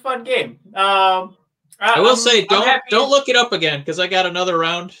 Yeah, it was a fun game. I will say, don't look it up again because I got another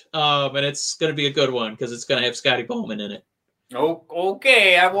round, and it's gonna be a good one because it's gonna have Scotty Bowman in it. Oh,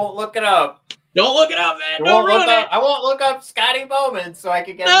 okay, I won't look it up. Don't look it up, man. Don't ruin it. I won't look up Scotty Bowman so I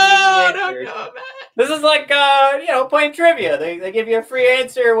can get an easy answer. No, man. This is like playing trivia. They give you a free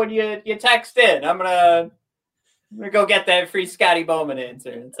answer when you text in. I'm gonna go get that free Scotty Bowman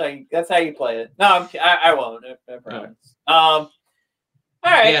answer. That's how you play it. No, I won't. I promise. All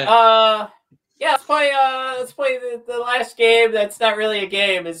right. Yeah. Let's play the last game. That's not really a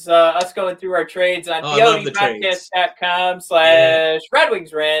game. Is us going through our trades on PODpodcast.com/Red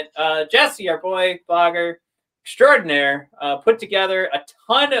Wings Rant. Jesse, our boy blogger extraordinaire, put together a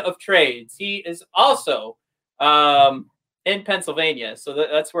ton of trades. He is also in Pennsylvania, so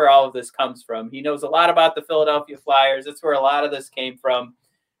that's where all of this comes from. He knows a lot about the Philadelphia Flyers. That's where a lot of this came from.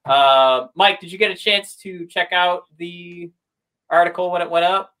 Mike, did you get a chance to check out the article when it went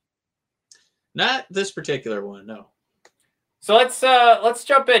up? Not this particular one, no. So let's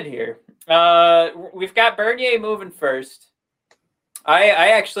jump in here. We've got Bernier moving first.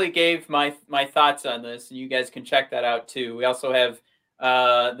 I actually gave my thoughts on this, and you guys can check that out too. We also have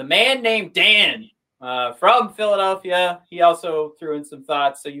the man named Dan from Philadelphia. He also threw in some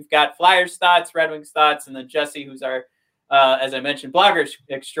thoughts. So you've got Flyers thoughts, Red Wings thoughts, and then Jesse, who's our, as I mentioned, blogger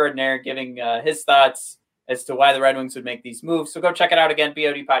extraordinaire, giving his thoughts as to why the Red Wings would make these moves. So go check it out again,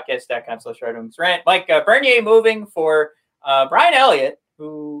 BODpodcast.com/Red Wings Rant. Mike, Bernier moving for Brian Elliott,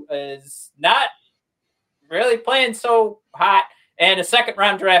 who is not really playing so hot, and a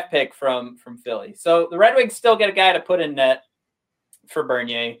second-round draft pick from Philly. So the Red Wings still get a guy to put in net for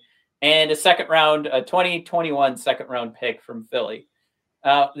Bernier, and a 2021 second-round pick from Philly.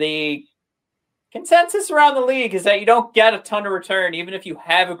 The consensus around the league is that you don't get a ton of return, even if you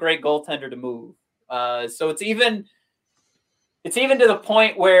have a great goaltender to move. So it's even to the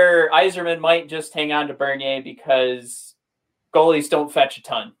point where Yzerman might just hang on to Bernier because goalies don't fetch a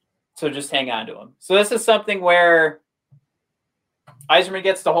ton. So just hang on to him. So this is something where Yzerman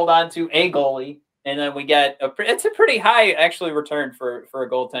gets to hold on to a goalie, and then we get it's a pretty high actually return for a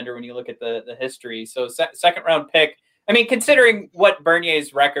goaltender when you look at the history. So second round pick. I mean, considering what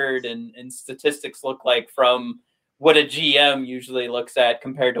Bernier's record and statistics look like from what a GM usually looks at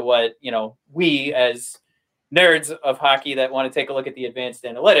compared to what, we as nerds of hockey that want to take a look at the advanced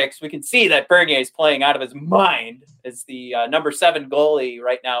analytics, we can see that Bernier is playing out of his mind as the number 7 goalie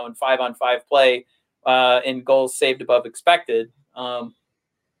right now in 5-on-5 play in goals saved above expected. So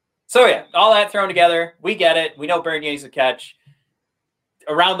yeah, all that thrown together, we get it. We know Bernier's a catch.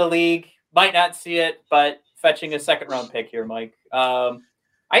 Around the league, might not see it, but fetching a second-round pick here, Mike.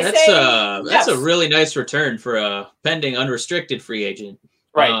 That's a really nice return for a pending unrestricted free agent.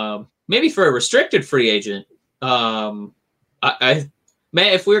 Right. Maybe for a restricted free agent. Man,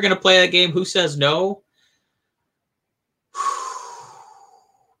 if we were going to play that game, who says no?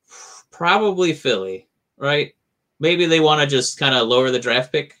 Probably Philly, right? Maybe they want to just kind of lower the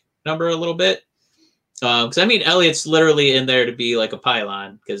draft pick number a little bit. Because Elliott's literally in there to be like a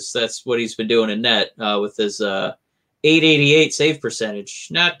pylon, because that's what he's been doing in net with his 888 save percentage.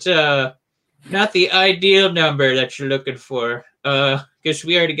 Not the ideal number that you're looking for. Because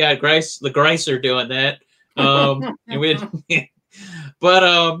we already got the Greiser doing that.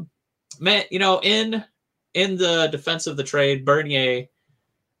 But man, in the defense of the trade, Bernier,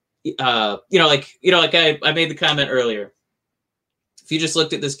 I made the comment earlier. If you just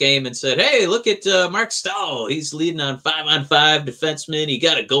looked at this game and said, hey, look at Mark Stahl. He's leading on 5-on-5 defenseman. He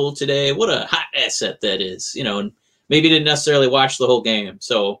got a goal today. What a hot asset that is, and maybe didn't necessarily watch the whole game.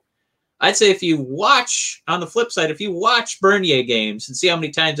 So I'd say on the flip side, if you watch Bernier games and see how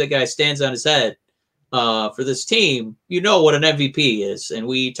many times that guy stands on his head for this team, you know what an MVP is. And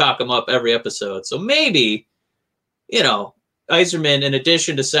we talk him up every episode. So maybe, Yzerman, in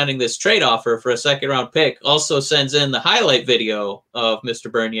addition to sending this trade offer for a second-round pick, also sends in the highlight video of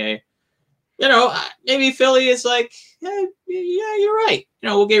Mr. Bernier. Maybe Philly is like, yeah, you're right.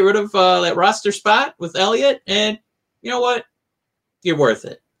 We'll get rid of that roster spot with Elliott, and you know what? You're worth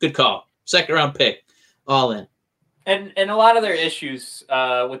it. Good call. Second-round pick. All in. And a lot of their issues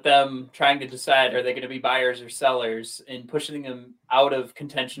with them trying to decide, are they going to be buyers or sellers, and pushing them out of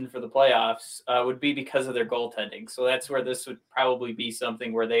contention for the playoffs would be because of their goaltending. So that's where this would probably be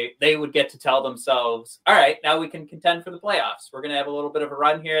something where they would get to tell themselves, all right, now we can contend for the playoffs. We're going to have a little bit of a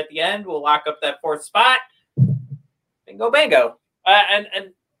run here at the end. We'll lock up that 4th spot. Bingo, bango. And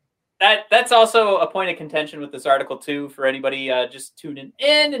that's also a point of contention with this article, too, for anybody just tuning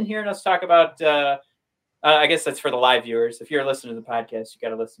in and hearing us talk about I guess that's for the live viewers. If you're listening to the podcast, you got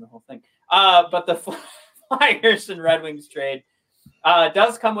to listen to the whole thing. But the Flyers and Red Wings trade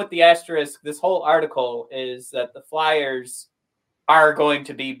does come with the asterisk. This whole article is that the Flyers are going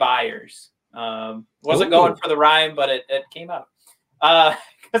to be buyers. Wasn't going for the rhyme, but it came out.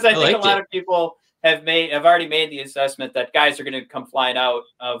 Because I think a lot of people have already made the assessment that guys are going to come flying out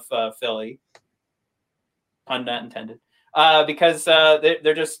of Philly. Pun not intended. Because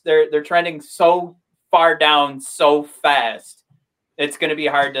they're trending so far down so fast, it's going to be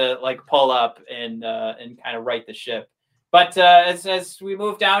hard to pull up and kind of right the ship. But as we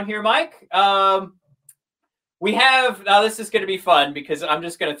move down here, Mike, we have, now this is going to be fun because I'm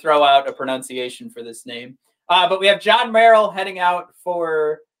just going to throw out a pronunciation for this name. But we have John Merrill heading out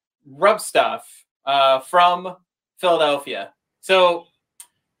for Rub Stuff from Philadelphia. So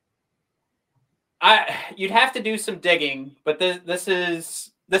you'd have to do some digging, but this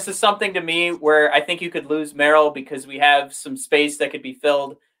is something to me where I think you could lose Merrill because we have some space that could be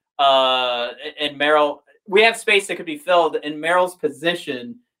filled. And Merrill, we have space that could be filled in Merrill's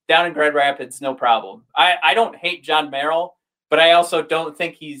position down in Grand Rapids, no problem. I don't hate John Merrill, but I also don't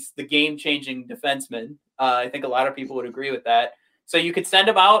think he's the game-changing defenseman. I think a lot of people would agree with that. So you could send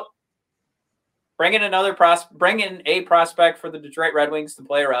him out, bring in a prospect for the Detroit Red Wings to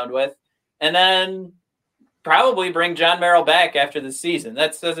play around with, and then probably bring John Merrill back after the season.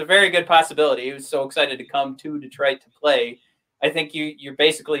 That's a very good possibility. He was so excited to come to Detroit to play. I think you're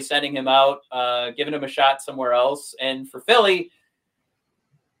basically sending him out, giving him a shot somewhere else. And for Philly,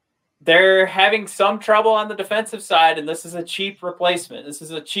 they're having some trouble on the defensive side, and this is a cheap replacement. This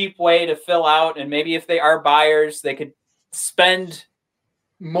is a cheap way to fill out, and maybe if they are buyers, they could spend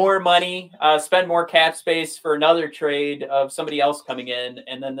more money, spend more cap space for another trade of somebody else coming in,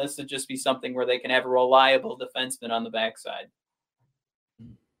 and then this would just be something where they can have a reliable defenseman on the backside.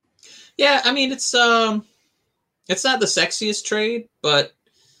 Yeah, I mean, it's not the sexiest trade, but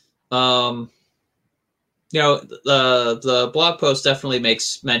the blog post definitely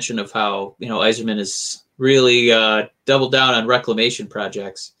makes mention of how Yzerman is really doubled down on reclamation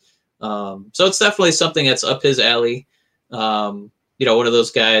projects. So it's definitely something that's up his alley. One of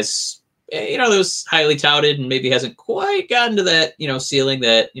those guys, that was highly touted and maybe hasn't quite gotten to that, ceiling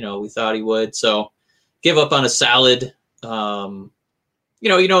that, we thought he would. So give up on a solid, you know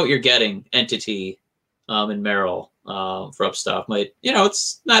what you're getting entity and Merrill for Upstaff might,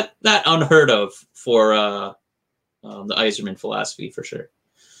 it's not unheard of for the Yzerman philosophy for sure.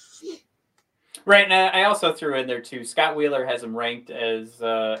 Right, and I also threw in there too. Scott Wheeler has him ranked as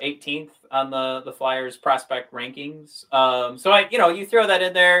 18th on the Flyers prospect rankings. So you throw that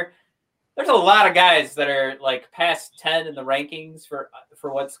in there. There's a lot of guys that are like past 10 in the rankings for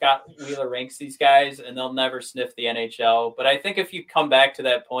what Scott Wheeler ranks these guys, and they'll never sniff the NHL. But I think if you come back to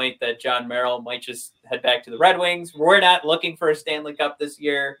that point that John Merrill might just head back to the Red Wings, we're not looking for a Stanley Cup this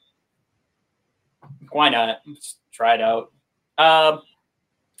year. Why not? Just try it out. All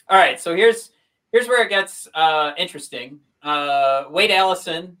right, so here's where it gets interesting. Wade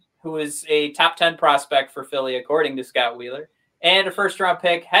Allison, who is a top 10 prospect for Philly, according to Scott Wheeler, and a first-round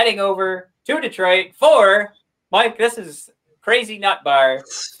pick heading over to Detroit for, Mike, this is crazy nut bar,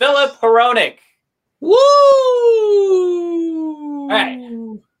 Filip Hronek. Woo! All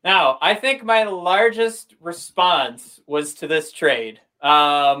right. Now, I think my largest response was to this trade.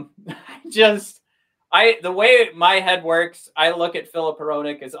 The way my head works, I look at Filip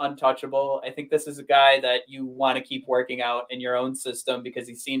Hronek as untouchable. I think this is a guy that you want to keep working out in your own system because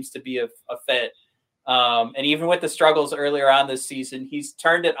he seems to be a fit. And even with the struggles earlier on this season, he's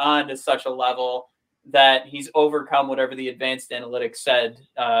turned it on to such a level that he's overcome whatever the advanced analytics said,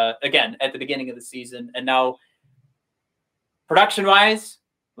 again, at the beginning of the season. And now, production-wise,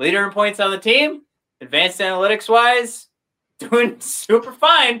 leader in points on the team, advanced analytics-wise, doing super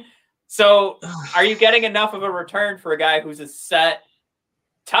fine. So are you getting enough of a return for a guy who's a set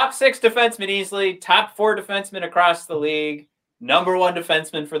top 6 defenseman easily, top 4 defenseman across the league, number 1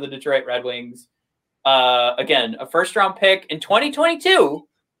 defenseman for the Detroit Red Wings? Again, a first-round pick in 2022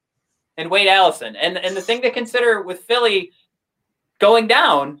 and Wade Allison. And the thing to consider with Philly going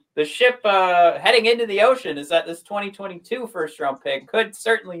down, the ship heading into the ocean, is that this 2022 first-round pick could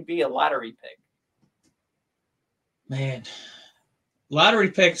certainly be a lottery pick. Man.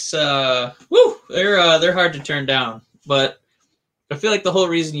 Lottery picks, they're hard to turn down. But I feel like the whole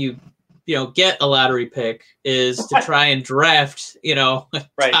reason you get a lottery pick is to try and draft,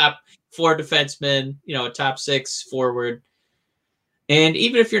 right. top 4 defensemen, a top 6 forward. And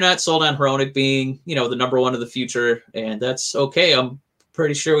even if you're not sold on Hronek being, the number 1 of the future, and that's okay. I'm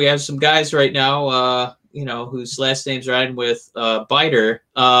pretty sure we have some guys right now, whose last name's riding with Biter,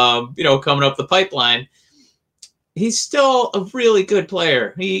 coming up the pipeline. He's still a really good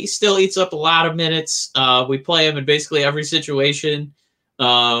player. He still eats up a lot of minutes. We play him in basically every situation.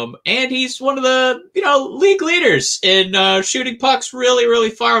 And he's one of the, league leaders in shooting pucks really, really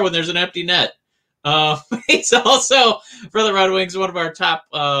far when there's an empty net. He's also, for the Red Wings, one of our top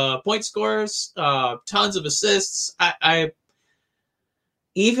point scorers, tons of assists. I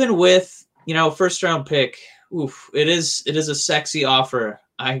even with, first round pick, it is a sexy offer.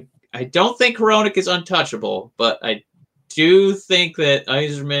 I don't think Hronek is untouchable, but I do think that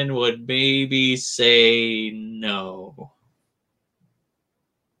Yzerman would maybe say no.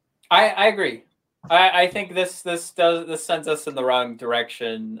 I agree. I think this sends us in the wrong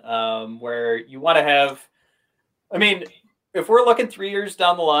direction, where you want to have. I mean, if we're looking 3 years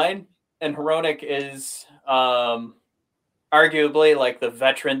down the line, and Hronek is arguably like the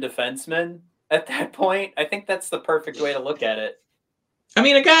veteran defenseman at that point, I think that's the perfect way to look at it. I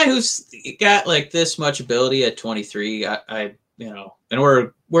mean, a guy who's got like this much ability at 23, and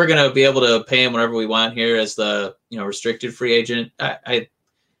we're gonna be able to pay him whenever we want here as the restricted free agent.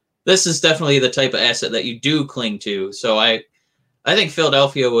 This is definitely the type of asset that you do cling to. So I think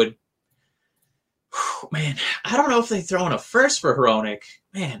Philadelphia would. Man, I don't know if they throw in a first for Hronek.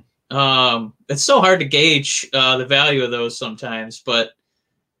 Man, it's so hard to gauge the value of those sometimes, but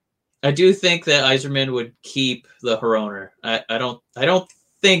I do think that Yzerman would keep the Hroner. I don't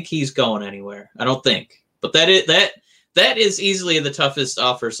think he's going anywhere. I don't think. But that is easily the toughest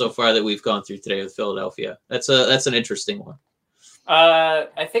offer so far that we've gone through today with Philadelphia. That's an interesting one.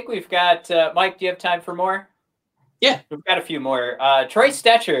 I think we've got Mike, do you have time for more? Yeah. We've got a few more. Troy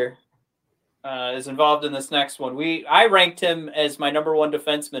Stecher is involved in this next one. I ranked him as my number 1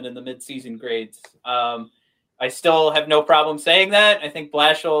 defenseman in the midseason grades. I still have no problem saying that. I think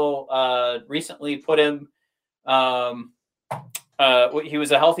Blashill recently put him he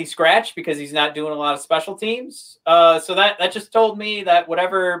was a healthy scratch because he's not doing a lot of special teams. So that just told me that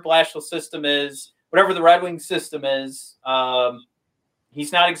whatever Blashill's system is, whatever the Red Wings system is,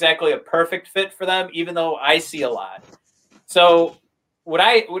 he's not exactly a perfect fit for them, even though I see a lot. So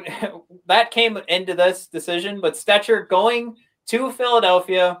that came into this decision, but Stecher going to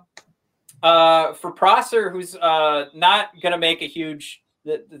Philadelphia for Prosser, who's not going to make a huge.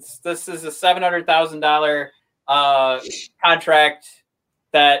 This is a $700,000 contract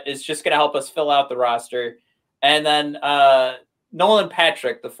that is just going to help us fill out the roster, and then Nolan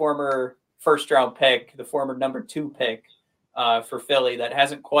Patrick, the former first-round pick, the former number 2 pick for Philly that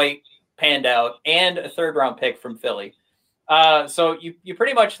hasn't quite panned out, and a third-round pick from Philly. So you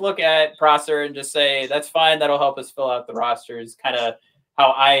pretty much look at Prosser and just say, that's fine. That'll help us fill out the roster is kind of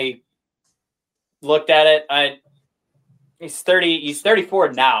how I looked at it. He's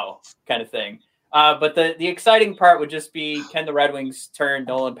 34 now kind of thing. But the exciting part would just be, can the Red Wings turn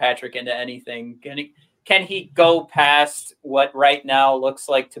Nolan Patrick into anything? Can he go past what right now looks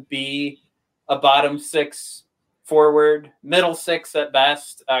like to be a bottom 6 forward, middle 6 at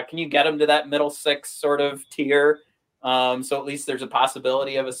best? Can you get him to that middle 6 sort of tier? So at least there's a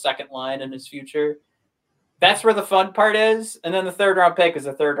possibility of a second line in his future. That's where the fun part is. And then the third round pick is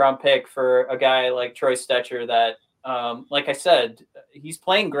a third round pick for a guy like Troy Stecher that, like I said, he's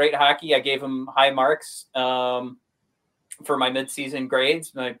playing great hockey. I gave him high marks for my midseason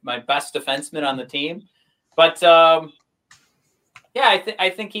grades, my best defenseman on the team. But yeah, I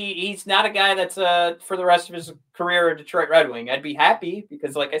think he's not a guy that's for the rest of his career a Detroit Red Wing. I'd be happy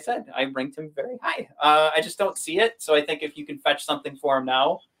because, like I said, I ranked him very high. I just don't see it. So I think if you can fetch something for him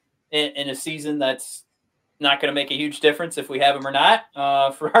now in a season that's not going to make a huge difference if we have him or not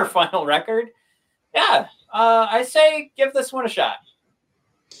for our final record, yeah, I say give this one a shot.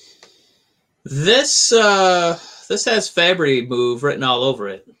 This has Fabry move written all over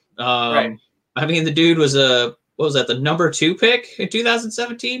it. Right. I mean, the dude was the number 2 pick in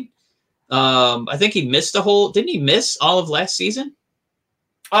 2017? I think he missed didn't he miss all of last season?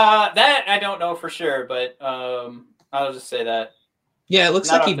 That I don't know for sure, but I'll just say that. Yeah, it looks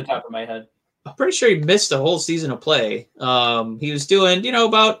not like off the top of my head. I'm pretty sure he missed the whole season of play. He was doing,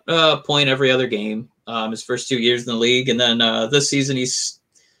 about a point every other game his first 2 years in the league. And then this season he's,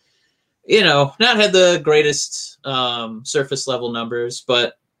 not had the greatest surface level numbers.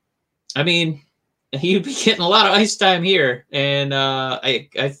 But, I mean, he'd be getting a lot of ice time here. And I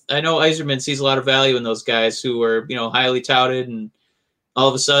know Yzerman sees a lot of value in those guys who are, highly touted. And all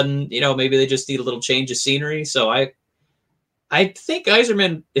of a sudden, maybe they just need a little change of scenery. So I think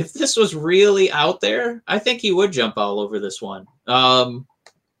Yzerman, if this was really out there, I think he would jump all over this one. And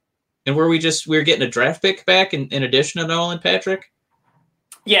we're getting a draft pick back in addition to Nolan Patrick?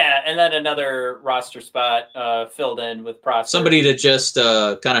 Yeah, and then another roster spot filled in with Prosser. Somebody to just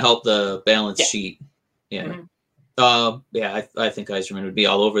kind of help the balance sheet. Yeah. Mm-hmm. I think Yzerman would be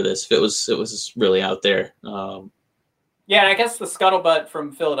all over this if it was really out there. Yeah, and I guess the scuttlebutt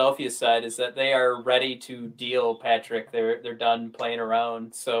from Philadelphia's side is that they are ready to deal Patrick. They're done playing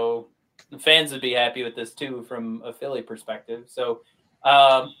around. So the fans would be happy with this too from a Philly perspective. So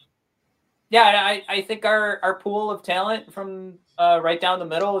I think our pool of talent from right down the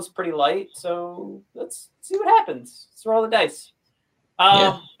middle is pretty light. So let's see what happens. Let's roll the dice.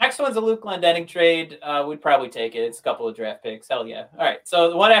 Next one's a Luke Glendening trade. We'd probably take it. It's a couple of draft picks. Hell yeah. All right. So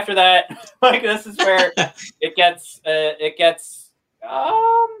the one after that, like this is where it gets it's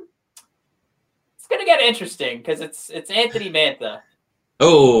going to get interesting because it's Anthony Mantha.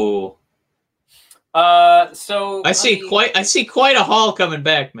 Oh. So I see quite a haul coming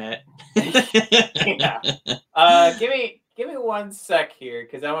back, Matt. Yeah. Give me 1 sec here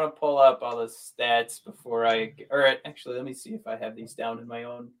because I want to pull up all the stats before actually let me see if I have these down in my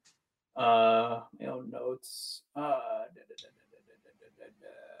own notes.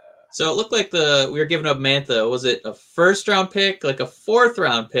 So it looked like we were giving up Mantha. Was it a first round pick, like a 4th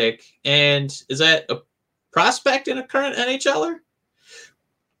round pick? And is that a prospect in a current NHLer?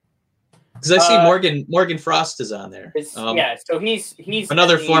 Because I see Morgan Frost is on there. So he's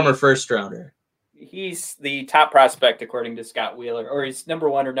another former first rounder. He's the top prospect according to Scott Wheeler, or he's number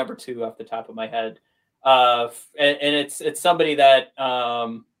 1 or number 2 off the top of my head. And it's somebody that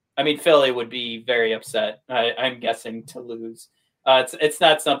Philly would be very upset. I'm guessing to lose. It's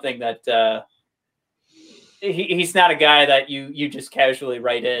not something that he's not a guy that you just casually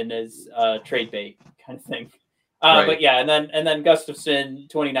write in as trade bait kind of thing. Right. But yeah, and then Gustafsson,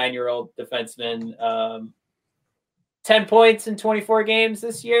 29-year-old defenseman, 10 points in 24 games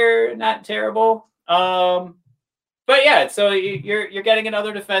this year, not terrible. But yeah, so you're getting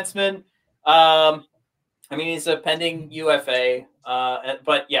another defenseman. He's a pending UFA.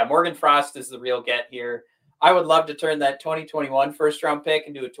 But yeah, Morgan Frost is the real get here. I would love to turn that 2021 first round pick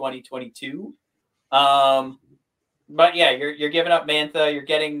into a 2022. But yeah, you're giving up Mantha.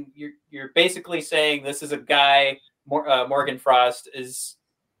 You're basically saying this is a guy Morgan Frost is,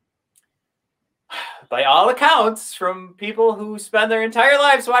 by all accounts, from people who spend their entire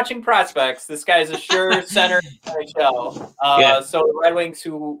lives watching prospects, this guy's a sure center in the NHL. So the Red Wings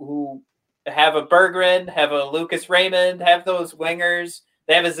who have a Berggren, have a Lucas Raymond, have those wingers.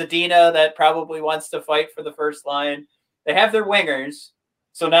 They have a Zadina that probably wants to fight for the first line. They have their wingers.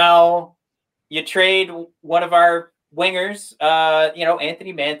 So now you trade one of our wingers,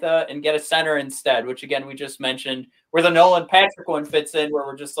 Anthony Mantha, and get a center instead, which again, we just mentioned, where the Nolan Patrick one fits in, where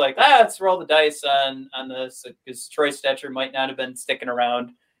we're just like, let's roll the dice on this, because Troy Stecher might not have been sticking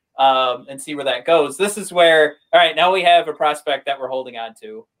around, and see where that goes. This is where, all right, now we have a prospect that we're holding on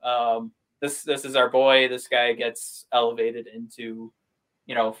to. This is our boy. This guy gets elevated into,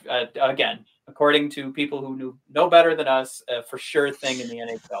 again, according to people who know better than us, for sure thing in the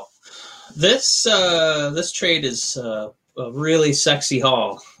NHL. This trade is a really sexy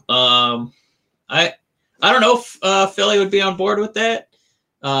haul. I don't know if Philly would be on board with that.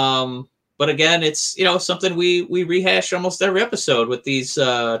 But again, it's something we rehash almost every episode with these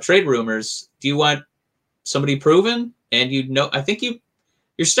trade rumors. Do you want somebody proven? And I think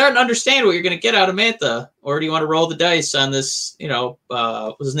you're starting to understand what you're going to get out of Mantha, or do you want to roll the dice on this?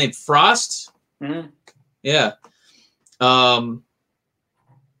 What's his name? Frost. Mm-hmm. Yeah.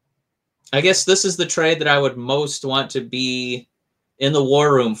 I guess this is the trade that I would most want to be in the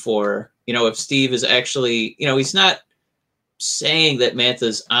war room for. If Steve is actually, he's not saying that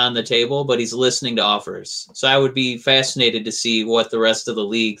Mantha's on the table, but he's listening to offers. So I would be fascinated to see what the rest of the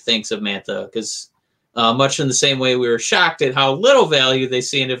league thinks of Mantha, because much in the same way we were shocked at how little value they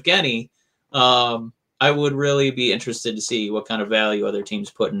see in Evgeny, I would really be interested to see what kind of value other teams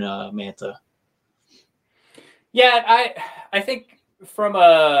put in Mantha. Yeah, I think from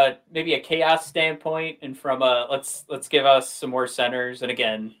maybe a chaos standpoint, and from let's give us some more centers, and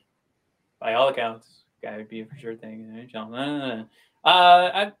again, by all accounts, guy would be a for sure thing in the NHL.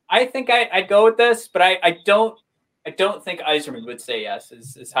 I think I'd go with this, but I don't think Yzerman would say yes.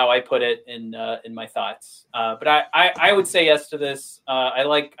 Is how I put it in my thoughts. But I would say yes to this. I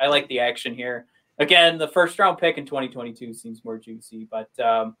like the action here. Again, the first round pick in 2022 seems more juicy, but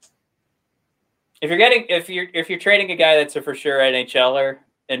if you're trading a guy that's a for sure NHLer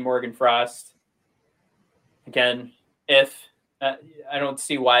in Morgan Frost, again, I don't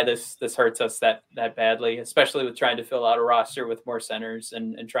see why this hurts us that badly, especially with trying to fill out a roster with more centers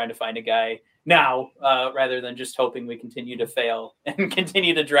and trying to find a guy now, rather than just hoping we continue to fail and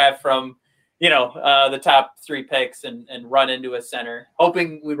continue to draft from, the top 3 picks and run into a center,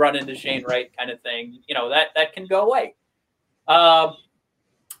 hoping we run into Shane Wright kind of thing. That can go away.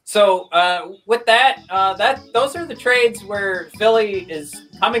 So with that, those are the trades where Philly is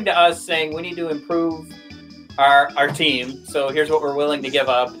coming to us saying we need to improve our team. So here's what we're willing to give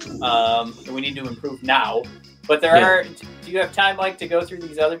up. And we need to improve now. But do you have time, Mike, to go through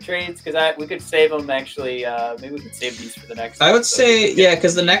these other trades? Because we could save them, actually. Maybe we could save these for the next I would say,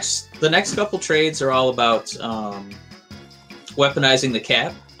 because the next couple trades are all about weaponizing the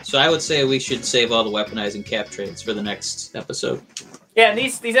cap. So I would say we should save all the weaponizing cap trades for the next episode. Yeah, and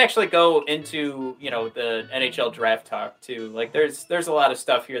these actually go into, the NHL draft talk, too. Like, there's a lot of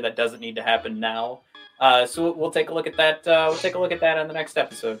stuff here that doesn't need to happen now. So we'll take a look at that. We'll take a look at that on the next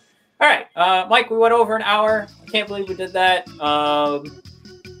episode. All right, Mike, we went over an hour. I can't believe we did that.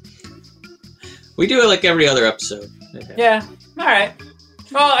 We do it like every other episode. Yeah. All right.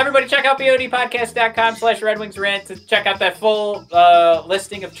 Well, everybody check out bodpodcast.com/Red Wings Rant to check out that full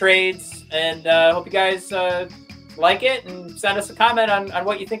listing of trades. And hope you guys like it and send us a comment on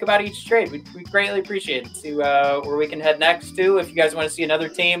what you think about each trade. We greatly appreciate it. See where we can head next to. If you guys want to see another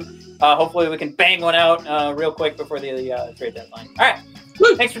team, hopefully we can bang one out real quick before the trade deadline. All right.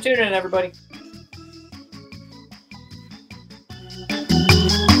 Woo! Thanks for tuning in, everybody.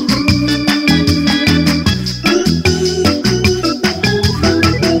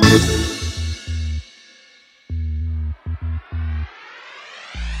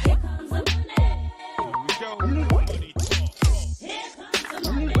 Here comes the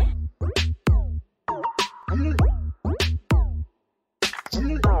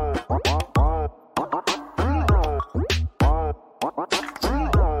money.